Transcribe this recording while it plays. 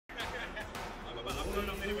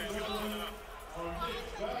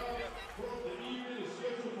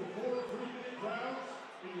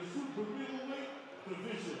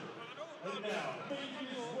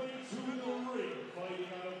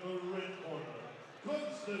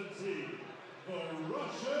Konstantin, the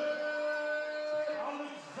Russian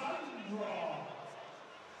Alexandrov.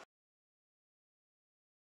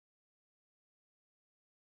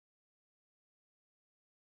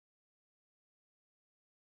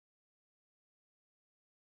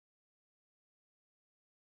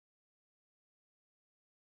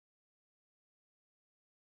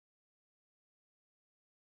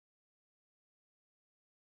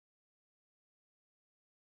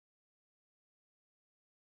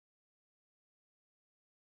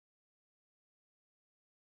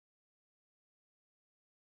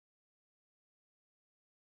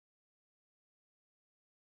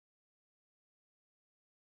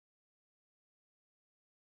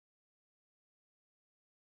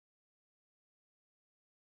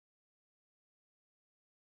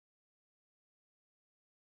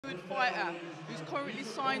 Good fighter who's currently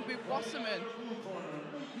signed with Wasserman.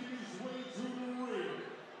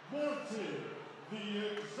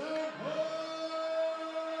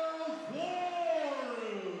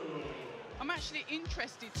 I'm actually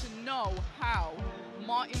interested to know how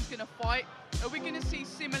Martin's going to fight. Are we going to see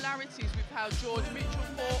similarities with how George Mitchell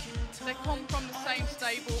fought? They come from the same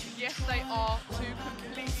stable. Yes, they are two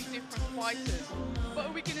completely different fighters. But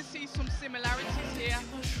are we going to see some similarities here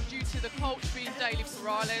due to the coach being Daley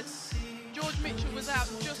Perales? George Mitchell was out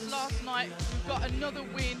just last night. We've got another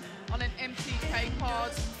win on an MTK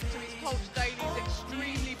card. So his coach Daley is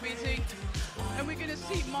extremely busy. And we're going to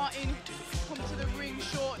see Martin come to the ring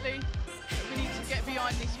shortly. We need to get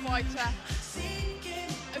behind this fighter.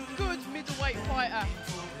 A good middleweight fighter.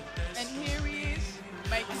 And here he is,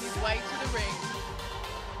 making his way to the ring.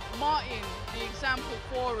 Martin, the example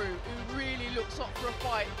Foru, who really looks up for a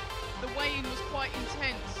fight. The weigh-in was quite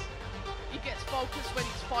intense. He gets focused when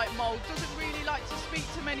it's fight mode, doesn't really like to speak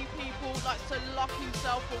to many people, likes to lock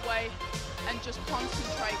himself away and just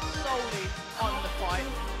concentrate solely on the fight.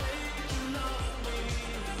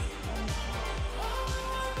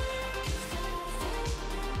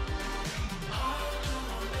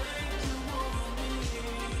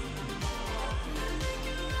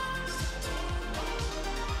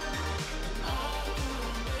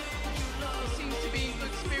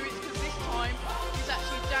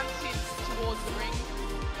 Dancing towards the ring,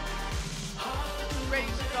 ready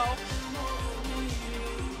to go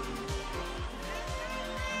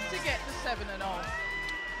to get the 7-0.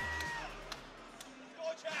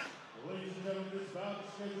 Ladies and gentlemen, this bout is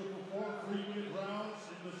scheduled for 4 3-minute rounds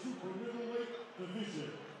in the super-middleweight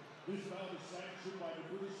division. This bout is sanctioned by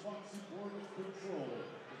the British Boxing Board of Control.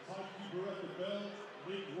 The timekeeper at the bell,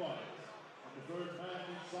 Nick White. And the third man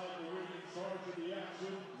inside the ring in charge of the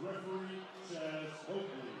action, referee Chaz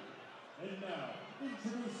Oakley. And now,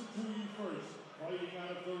 introducing to you first, fighting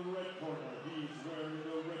out of the red corner, he's wearing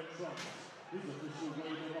the red trunks. His official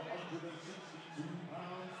weight of 162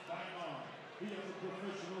 pounds bang on. He has a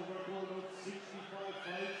professional record of 65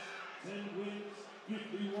 fights, 10 wins,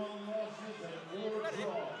 51 losses, and 4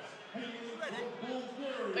 draws.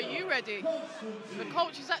 Are you ready? The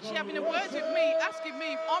coach is actually having a word with me, asking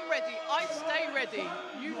me if I'm ready. I stay ready.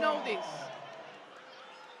 You know this.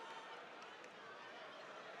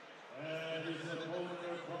 And his opponent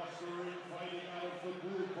across the ring, fighting out of the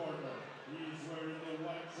blue corner. He's wearing the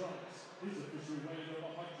white trunks. His official weight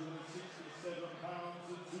of 167 pounds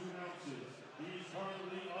and 2 ounces. He's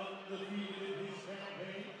currently undefeated in his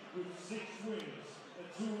campaign with 6 wins. And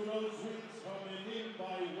 2 of those wins coming in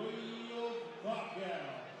by way of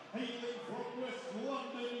knockout. Hailing from West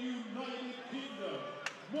London, United Kingdom,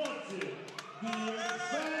 Martin, the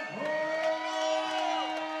example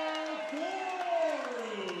Foru.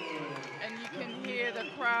 And you can hear the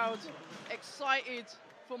crowd excited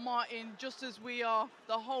for Martin, just as we are,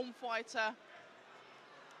 the home fighter.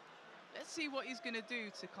 Let's see what he's going to do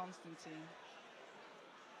to Konstantin.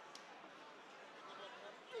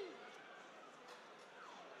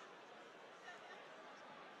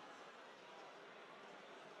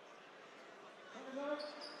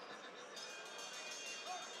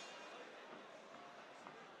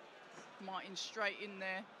 Martin straight in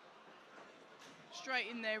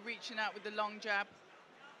there, reaching out with the long jab,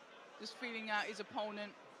 just feeling out his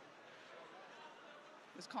opponent.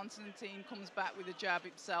 As Konstantin comes back with a jab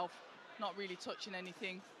himself, not really touching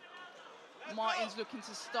anything. Martin's looking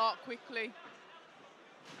to start quickly.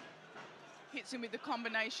 Hits him with the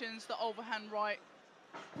combinations, the overhand right,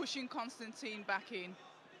 pushing Konstantin back in.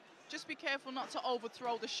 Just be careful not to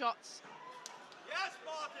overthrow the shots. Yes,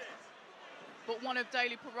 Martin! But one of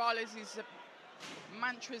Daley Perales'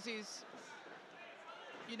 mantras is,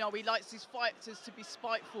 you know, he likes his fighters to be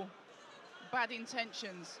spiteful. Bad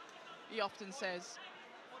intentions, he often says.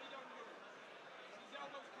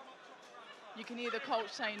 You can hear the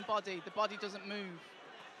coach saying body. The body doesn't move.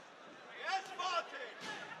 Yes, Martin!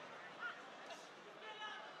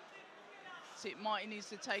 So Martin needs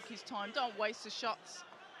to take his time. Don't waste the shots.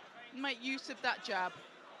 Make use of that jab.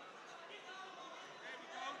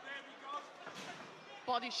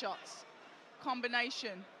 Body shots.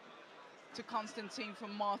 Combination to Konstantin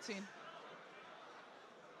from Martin.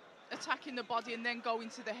 Attacking the body and then going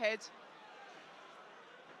to the head.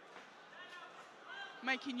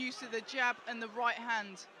 Making use of the jab and the right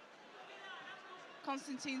hand.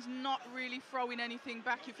 Konstantin's not really throwing anything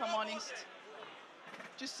back, if I'm honest.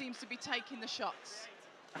 Just seems to be taking the shots.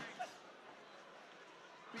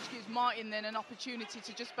 Which gives Martin then an opportunity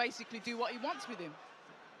to just basically do what he wants with him.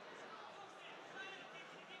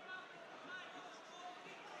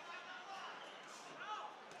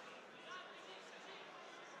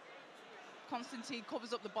 Konstantin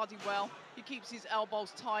covers up the body well. He keeps his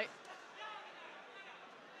elbows tight.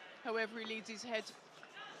 However, he leaves his head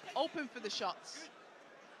open for the shots.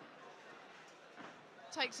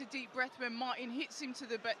 Takes a deep breath when Martin hits him to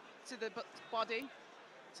the body,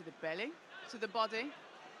 to the belly, to the body.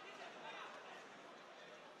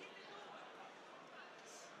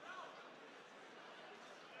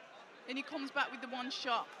 And he comes back with the one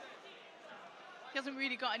shot. He hasn't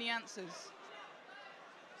really got any answers.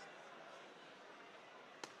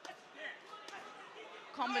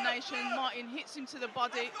 Combination, Martin hits him to the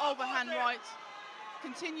body, overhand right,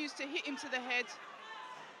 continues to hit him to the head.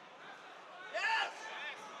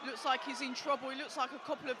 Looks like he's in trouble. He looks like a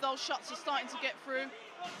couple of those shots are starting to get through.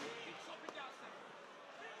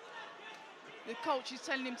 The coach is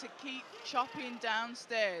telling him to keep chopping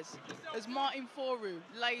downstairs as Martin Foru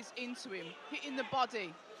lays into him, hitting the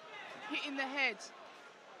body, hitting the head,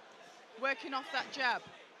 working off that jab,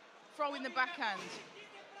 throwing the backhand.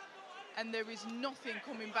 And there is nothing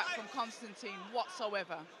coming back from Konstantin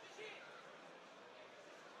whatsoever.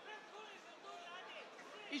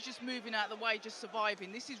 He's just moving out of the way, just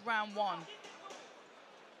surviving. This is round one.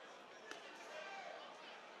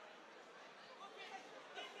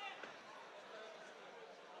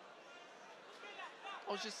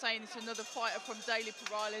 I was just saying it's another fighter from Daily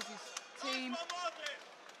Perales' team.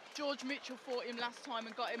 George Mitchell fought him last time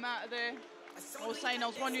and got him out of there. I was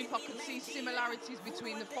wondering if I could see similarities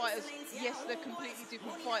between the fighters. Yes, they're completely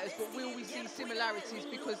different fighters, but will we see similarities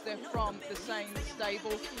because they're from the same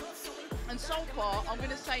stable? And so far, I'm going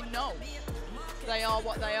to say no. They are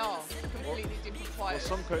what they are, completely different fighters.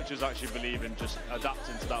 Well, some coaches actually believe in just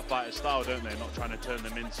adapting to that fighter's style, don't they? Not trying to turn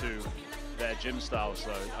them into their gym style,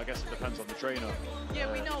 so I guess it depends on the trainer.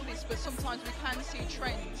 Yeah, we know this, but sometimes we can see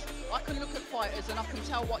trends. I can look at fighters and I can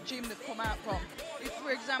tell what gym they've come out from. If, for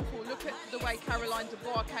example, look at the way Caroline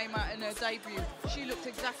Dubois came out in her debut. She looked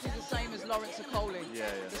exactly the same as Lawrence Okoli. Yeah.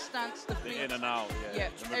 The stance, the feet. The in and out, yeah.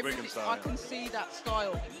 Everything. Style, I can see that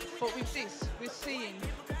style. But with this, we're seeing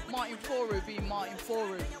Martin Foru being Martin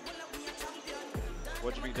Foru.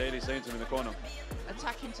 What do you think Daly's saying to him in the corner?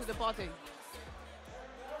 Attack him to the body.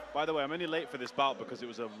 By the way, I'm only late for this bout because it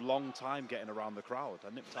was a long time getting around the crowd.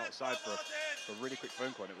 I nipped outside for a really quick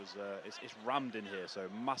phone call, and it was it's rammed in here. So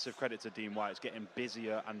massive credit to Dean White. It's getting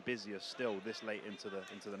busier and busier still this late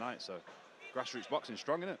into the night. So grassroots boxing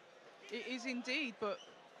strong, isn't it? It is indeed. But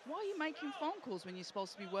why are you making phone calls when you're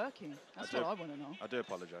supposed to be working? That's what I want to know. I do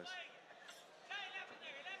apologise.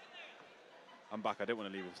 I'm back. I didn't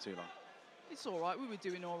want to leave it for too long. It's all right. We were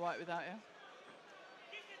doing all right without you.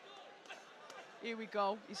 Here we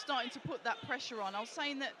go. He's starting to put that pressure on. I was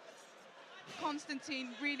saying that Konstantin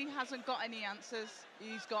really hasn't got any answers.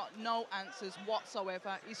 He's got no answers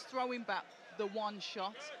whatsoever. He's throwing back the one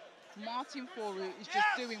shot. Martin Foru is just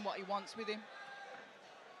doing what he wants with him.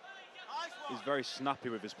 He's very snappy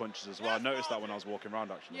with his punches as well. I noticed that when I was walking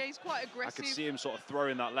around, actually. Yeah, he's quite aggressive. I could see him sort of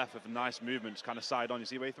throwing that left with nice movements, kind of side on. You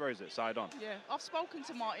see where he throws it? Side on. Yeah, I've spoken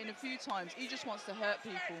to Martin a few times. He just wants to hurt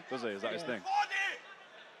people. Does he? Is that his thing?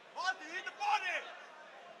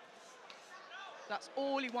 That's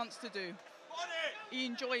all he wants to do. He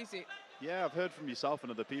enjoys it. Yeah, I've heard from yourself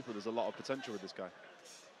and other people there's a lot of potential with this guy.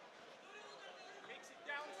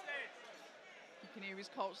 You can hear his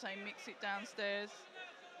coach saying, mix it downstairs.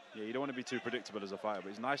 Yeah, you don't want to be too predictable as a fighter, but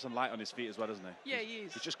he's nice and light on his feet as well, isn't he? Yeah, he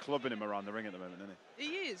is. He's just clubbing him around the ring at the moment, isn't he?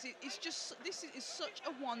 He is. It's just, this is such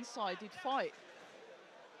a one-sided fight.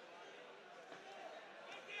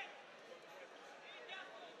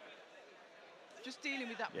 Just dealing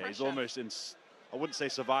with that pressure. Yeah, he's almost in, I wouldn't say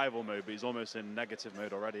survival mode, but he's almost in negative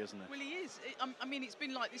mode already, isn't he? Well, he is. I mean, it's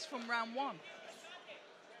been like this from round one.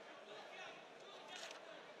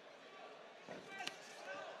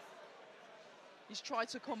 He's tried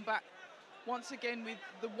to come back once again with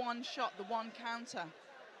the one shot, the one counter.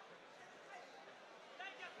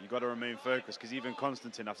 You've got to remain focused, because even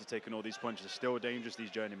Konstantin, after taking all these punches, is still dangerous, these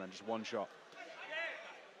journeymen, just one shot.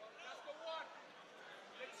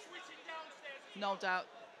 No doubt.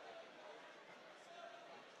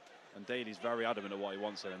 And Daly's very adamant of what he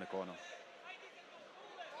wants here in the corner.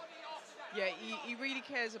 Yeah, he really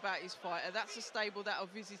cares about his fighter. That's a stable that I've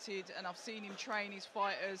visited, and I've seen him train his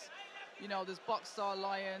fighters. You know, there's Boxstar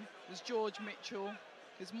Lion, there's George Mitchell,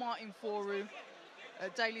 there's Martin Foru.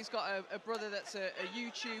 Daly's got a brother that's a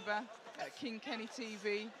YouTuber, King Kenny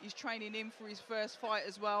TV. He's training him for his first fight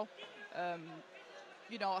as well.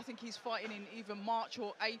 You know, I think he's fighting in either March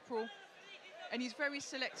or April. And he's very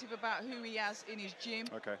selective about who he has in his gym.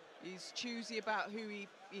 Okay. He's choosy about who he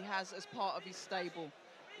has as part of his stable.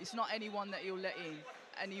 It's not anyone that he'll let in.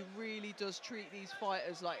 And he really does treat these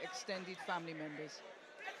fighters like extended family members.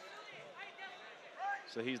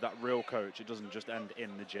 So he's that real coach. It doesn't just end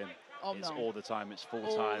in the gym. Oh, it's no. all the time. It's full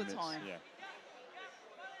all time. the time. Yeah.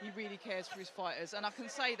 He really cares for his fighters. And I can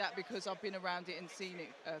say that because I've been around it and seen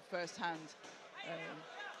it firsthand.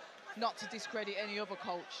 Not to discredit any other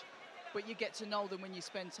coach, but you get to know them when you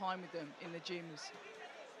spend time with them in the gyms.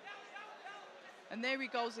 And there he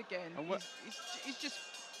goes again. And he's just...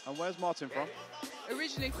 And where's Martin from?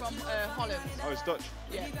 Originally from Holland. Oh, he's Dutch.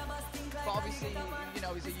 Yeah. But obviously, you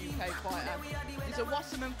know, he's a UK fighter. He's a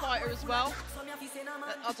Wasserman fighter as well.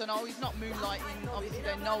 I don't know, he's not moonlighting. Obviously,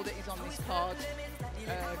 they know that he's on this card.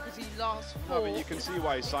 Because he last fought... No, but you can see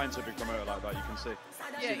why he's signed to a big promoter like that. You can see.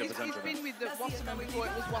 Yeah, he's been with the Wasserman before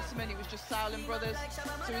it was Wasserman. It was just Sauerland Brothers.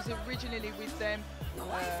 So he's originally with them.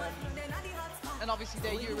 And obviously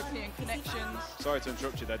their European connections. Sorry to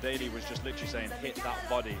interrupt you there. Daly was just literally saying, hit that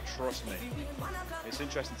body, trust me. It's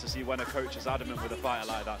interesting to see when a coach is adamant with a fighter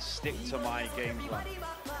like that, stick to my game plan.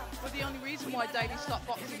 But the only reason why Daly stopped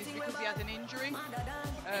boxing is because he had an injury.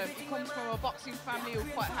 He comes from a boxing family who'll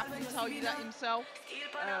quite happily tell you that himself.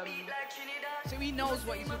 So he knows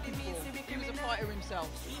what he's looking for. He was a fighter himself.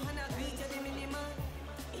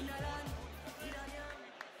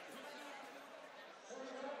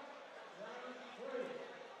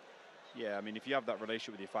 Yeah, I mean, if you have that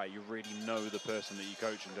relationship with your fighter, you really know the person that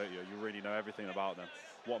you're coaching, don't you? You really know everything about them.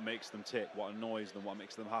 What makes them tick, what annoys them, what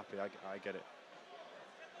makes them happy. I get it.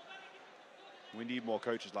 We need more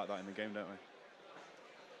coaches like that in the game, don't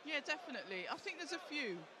we? Yeah, definitely. I think there's a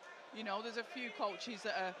few. You know, there's a few coaches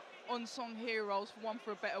that are unsung heroes, for want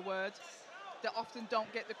of a better word, that often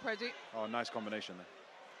don't get the credit. Oh, nice combination there.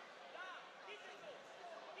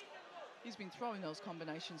 He's been throwing those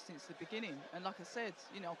combinations since the beginning. And like I said,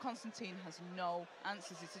 you know, Konstantin has no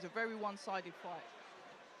answers. This is a very one-sided fight.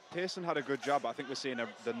 Pearson had a good jab, but I think we're seeing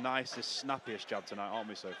the nicest, snappiest jab tonight, aren't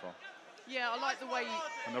we, so far? Yeah, I like the way he...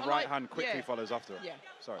 And the right hand quickly follows after it. Yeah,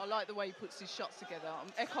 sorry. I like the way he puts his shots together.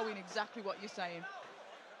 I'm echoing exactly what you're saying.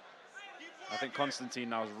 I think Konstantin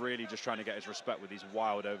now is really just trying to get his respect with these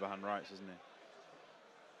wild overhand rights, isn't he?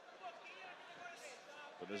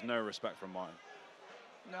 But there's no respect from Martin.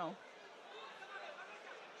 No.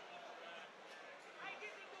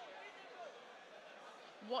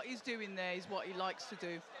 What he's doing there is what he likes to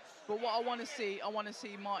do. But what I want to see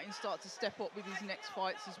Martin start to step up with his next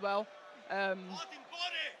fights as well.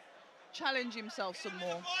 Challenge himself some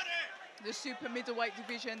more. The super middleweight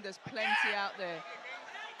division, there's plenty out there.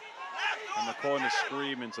 And the corner's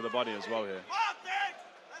screaming to the body as well here.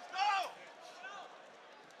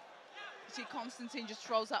 You see Konstantin just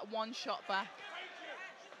throws that one shot back.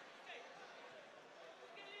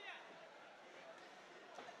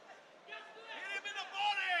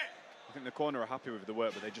 I think the corner are happy with the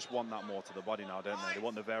work, but they just want that more to the body now, don't they? They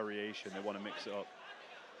want the variation, they want to mix it up.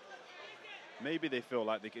 Maybe they feel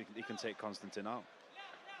like they can take Konstantin out.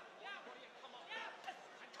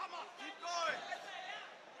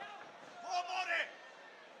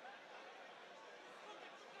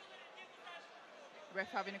 Ref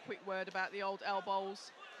having a quick word about the old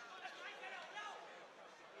elbows.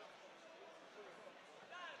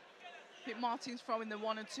 I think Martin's throwing the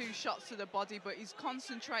 1 or 2 shots to the body, but he's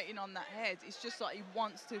concentrating on that head. It's just like he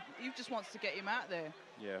just wants to get him out there.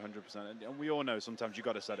 Yeah, 100%. And we all know sometimes you've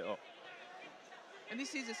got to set it up. And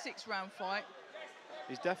this is a 6-round fight.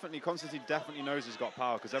 Konstantin definitely knows he's got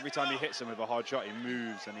power, because every time he hits him with a hard shot, he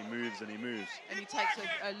moves and he moves and he moves. And he takes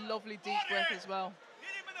a lovely deep breath as well.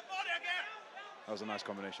 That was a nice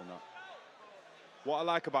combination, that. What I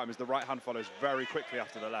like about him is the right hand follows very quickly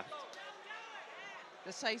after the left.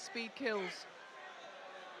 They say speed kills.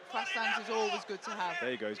 Fast hands is always good to have.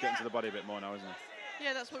 There you go, he's getting to the body a bit more now, isn't he?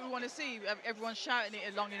 Yeah, that's what we want to see. Everyone's shouting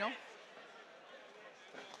it long enough.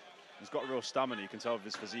 He's got real stamina, you can tell with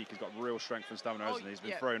his physique. He's got real strength and stamina, hasn't he? He's been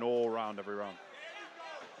yeah. throwing all round every round.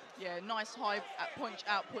 Yeah, nice high punch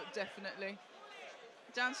output, definitely.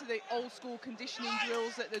 down to the old school conditioning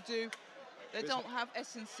drills that they do. They don't have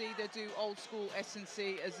S&C, they do old school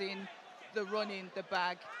S&C, as in the running, the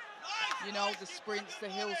bag, you know, the sprints, the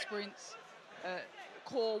hill sprints,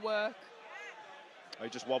 core work. Oh, he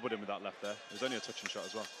just wobbled him with that left there. It was only a touching shot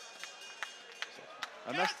as well.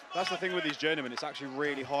 And that's the thing with these journeymen. It's actually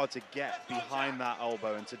really hard to get behind that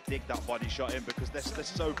elbow and to dig that body shot in because they're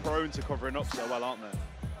so prone to covering up so well, aren't they?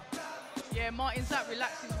 Yeah, Martin Zapp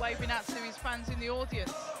relaxes, waving out to his fans in the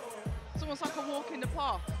audience. It's almost like a walk in the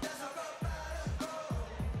park.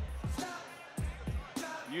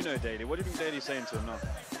 You know Daly. What do you think Daly's saying to him now?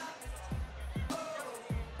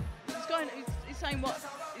 He's saying what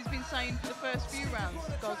he's been saying for the first few rounds,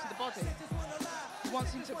 go to the body. He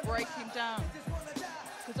wants him to break him down.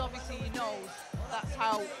 Because obviously he knows that's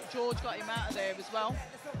how George got him out of there as well.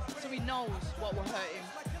 So he knows what will hurt him.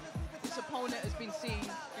 This opponent has been seen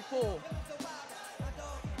before.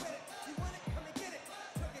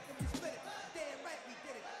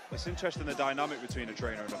 It's interesting the dynamic between a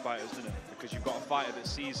trainer and a fighter, isn't it? Because you've got a fighter that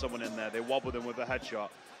sees someone in there, they wobble them with a headshot,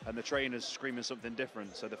 and the trainer's screaming something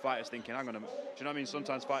different. So the fighter's thinking, hang on a minute. Do you know what I mean?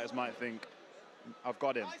 Sometimes fighters might think, I've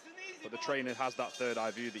got him. But the trainer has that third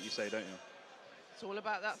eye view that you say, don't you? It's all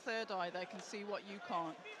about that third eye. They can see what you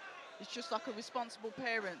can't. It's just like a responsible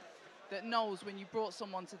parent that knows when you brought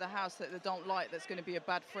someone to the house that they don't like, that's going to be a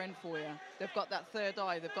bad friend for you. They've got that third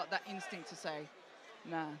eye. They've got that instinct to say,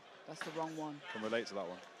 nah, that's the wrong one. Can relate to that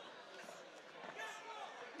one.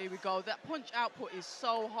 Here we go. That punch output is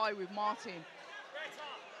so high with Martin.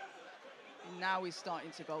 And now he's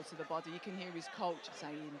starting to go to the body. You can hear his coach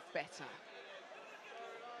saying, better.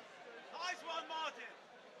 Nice one, Martin.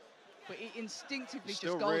 But he instinctively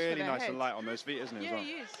Still just goes really for the nice head. and light on those feet, isn't he? Yeah, as well?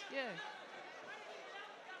 he is, yeah.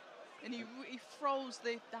 And he throws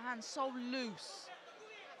the hand so loose.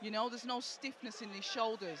 You know, there's no stiffness in his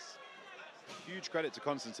shoulders. Huge credit to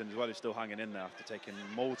Konstantin as well, who's still hanging in there after taking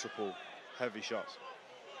multiple heavy shots.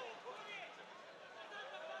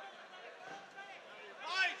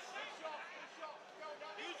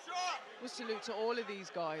 We'll salute to all of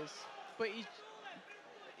these guys, but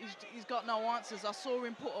he's got no answers. I saw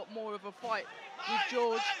him put up more of a fight with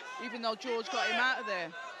George, even though George got him out of there.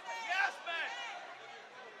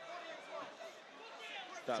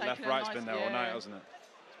 That left right's been there all night, hasn't it?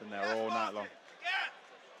 It's been there all night long.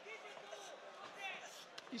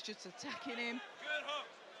 He's just attacking him.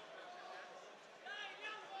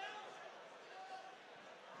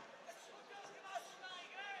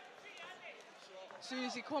 As soon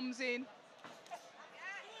as he comes in,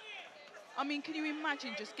 I mean, can you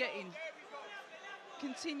imagine just getting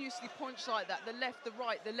continuously punched like that? The left, the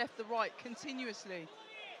right, the left, the right, continuously.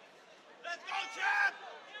 Let's go, champ!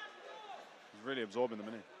 He's really absorbing them,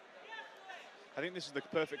 isn't he? I think this is the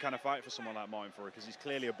perfect kind of fight for someone like Martin Foru because he's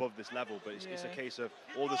clearly above this level, but it's a case of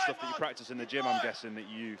all the stuff that you practice in the gym, I'm guessing, that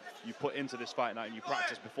you put into this fight night and you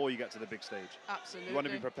practice before you get to the big stage. Absolutely. You want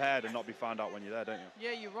to be prepared and not be found out when you're there, don't you?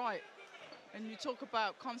 Yeah, you're right. And you talk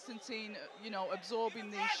about Konstantin, you know,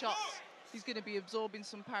 absorbing these shots. He's going to be absorbing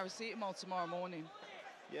some paracetamol tomorrow morning.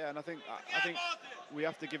 Yeah, and I think we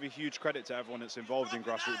have to give a huge credit to everyone that's involved in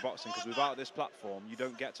grassroots boxing because without this platform, you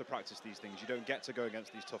don't get to practice these things. You don't get to go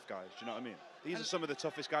against these tough guys. Do you know what I mean? These are some of the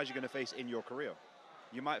toughest guys you're going to face in your career.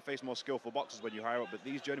 You might face more skillful boxers when you hire up, but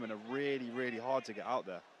these journeymen are really, really hard to get out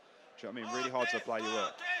there. Do you know what I mean? Really hard to apply your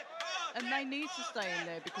work. And they need to stay in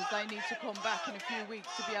there because they need to come back in a few weeks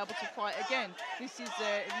to be able to fight again. This is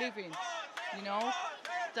their living, you know?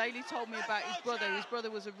 Daly told me about his brother. His brother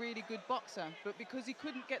was a really good boxer, but because he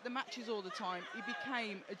couldn't get the matches all the time, he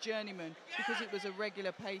became a journeyman because it was a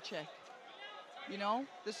regular paycheck. You know,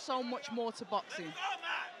 there's so much more to boxing.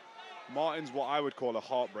 Martin's what I would call a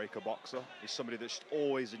heartbreaker boxer. He's somebody that's just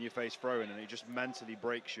always in your face throwing and he just mentally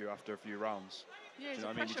breaks you after a few rounds. Yeah, Do you know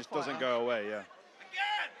what I mean? He just fighter. doesn't go away, yeah.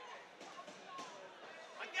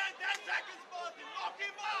 Again, 10 seconds, Martin. Knock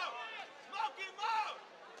him out. Knock him out.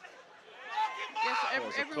 Knock him out.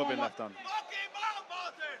 Yes, There's a club in left hand. Knock him out,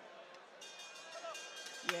 Martin.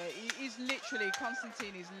 Yeah, he is literally,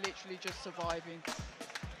 Konstantin is literally just surviving.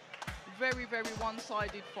 Very, very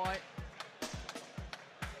one-sided fight.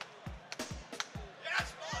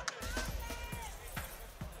 Yes, Martin.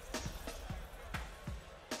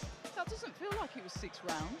 That doesn't feel like it was 6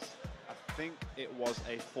 rounds. I think it was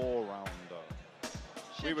a 4-rounder.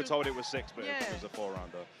 We were told it was 6, but it was a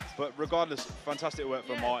 4-rounder. But regardless, fantastic work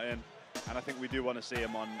from Martin. And I think we do want to see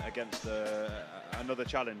him on against another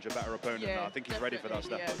challenge, a better opponent. Yeah, I think he's ready for that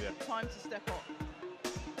step up, yeah. Time to step up.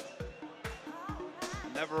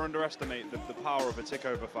 Never underestimate the power of a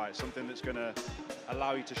tick-over fight, something that's going to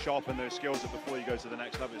allow you to sharpen those skills up before you go to the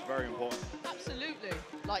next level. It's very important. Absolutely.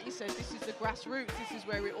 like you said, this is the grassroots. This is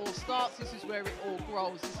where it all starts. This is where it all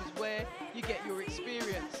grows. This is where you get your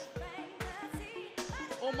experience.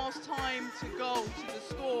 Almost time to go to the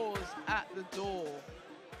scores at the door.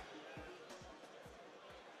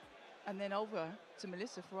 And then over to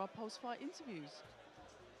Melissa for our post-fight interviews.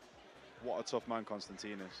 What a tough man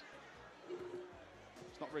Konstantin is.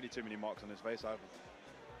 There's not really too many marks on his face either.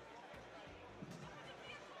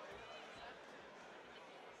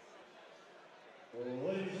 Well,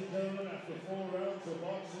 ladies and gentlemen, after 4 rounds of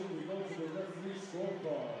boxing, we go to the referee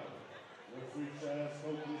scorecard. Referee Chaz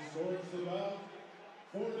Coakley scores the bout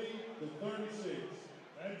 40-36.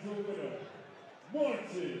 And your winner,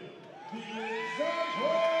 Martin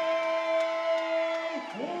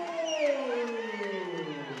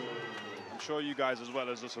I'm sure you guys, as well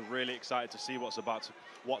as us, are really excited to see what's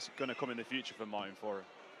going to come in the future for Martin Foru.